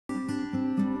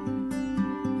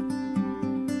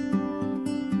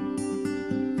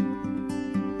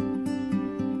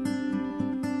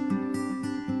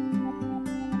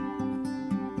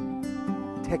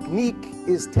Technique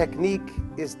is technique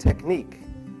is technique.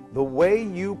 The way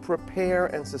you prepare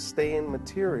and sustain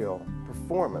material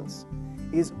performance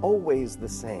is always the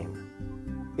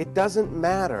same. It doesn't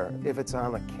matter if it's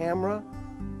on a camera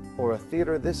or a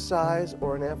theater this size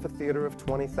or an amphitheater of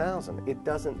 20,000. It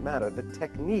doesn't matter. The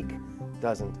technique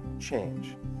doesn't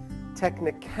change.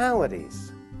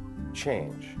 Technicalities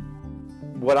change.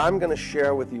 What I'm going to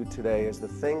share with you today is the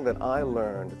thing that I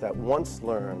learned, that once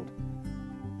learned,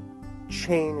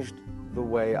 changed the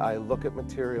way I look at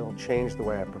material, changed the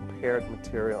way I prepared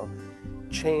material,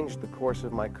 changed the course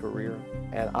of my career.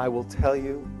 And I will tell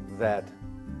you that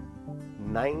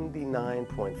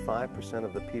 99.5%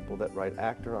 of the people that write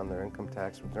actor on their income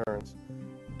tax returns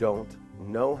don't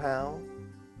know how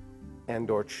and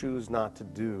or choose not to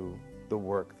do the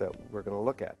work that we're going to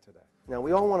look at today. Now,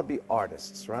 we all want to be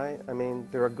artists, right? I mean,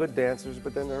 there are good dancers,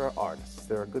 but then there are artists.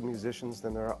 There are good musicians,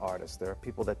 then there are artists. There are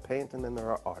people that paint, and then there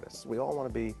are artists. We all want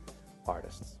to be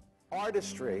artists.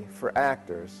 Artistry for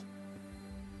actors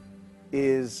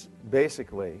is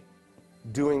basically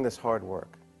doing this hard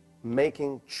work,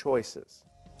 making choices.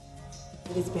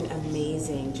 It has been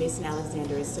amazing. Jason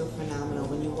Alexander is so phenomenal.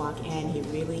 When you walk in, he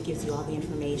really gives you all the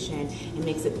information and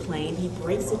makes it plain. He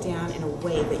breaks it down in a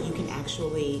way that you can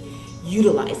actually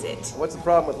utilize it. What's the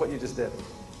problem with what you just did?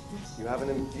 You haven't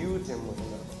imbued him with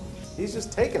enough. He's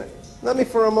just taking it. Let me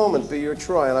for a moment be your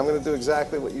Troy, and I'm going to do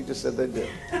exactly what you just said they did.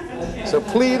 So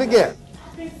plead again.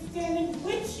 I've been standing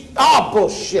with you. Oh,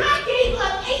 bullshit. I gave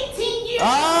up 18 years.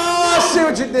 Oh, I see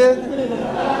what you did.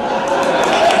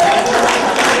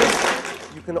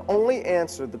 You can only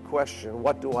answer the question,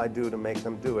 what do I do to make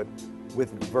them do it,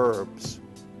 with verbs.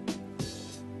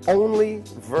 Only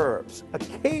verbs.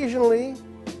 Occasionally,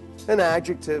 an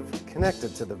adjective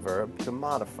connected to the verb to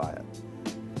modify it.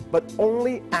 But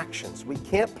only actions. We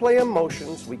can't play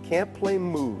emotions. We can't play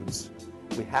moods.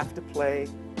 We have to play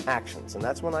actions. And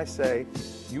that's when I say,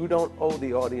 you don't owe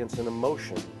the audience an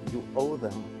emotion. You owe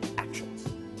them actions.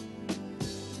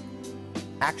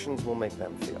 Actions will make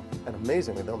them feel. And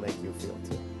amazingly, they'll make you feel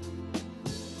too.